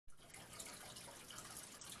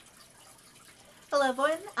Hello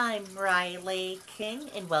everyone, I'm Riley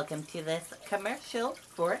King, and welcome to this commercial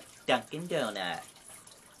for Dunkin' Donuts.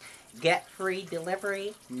 Get free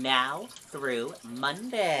delivery now through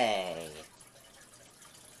Monday.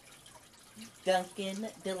 Dunkin'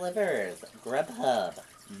 delivers Grubhub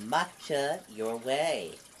matcha your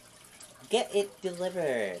way. Get it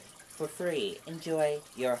delivered for free. Enjoy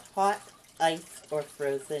your hot, iced, or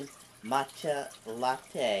frozen matcha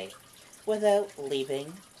latte without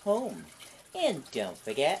leaving home. And don't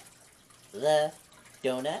forget the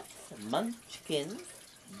donuts, munchkins,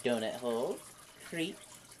 donut holes, treats,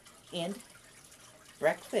 and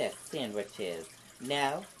breakfast sandwiches.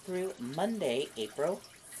 Now through Monday, April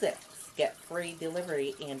 6th. Get free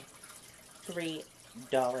delivery and $3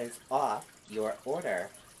 off your order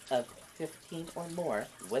of 15 or more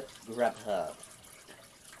with Grubhub.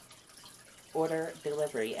 Order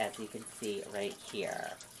delivery as you can see right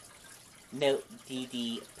here. Note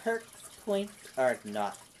DD Perks points are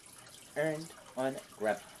not earned on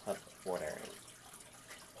Grubhub orders.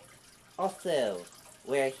 Also,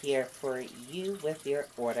 we're here for you with your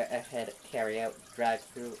order ahead, carryout,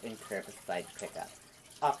 drive-through, and curbside pickup.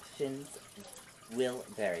 Options will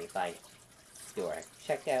vary by store.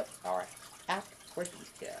 Check out our app for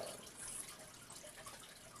details.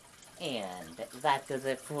 And that does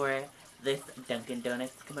it for this Dunkin'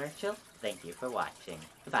 Donuts commercial. Thank you for watching.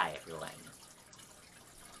 Goodbye, everyone.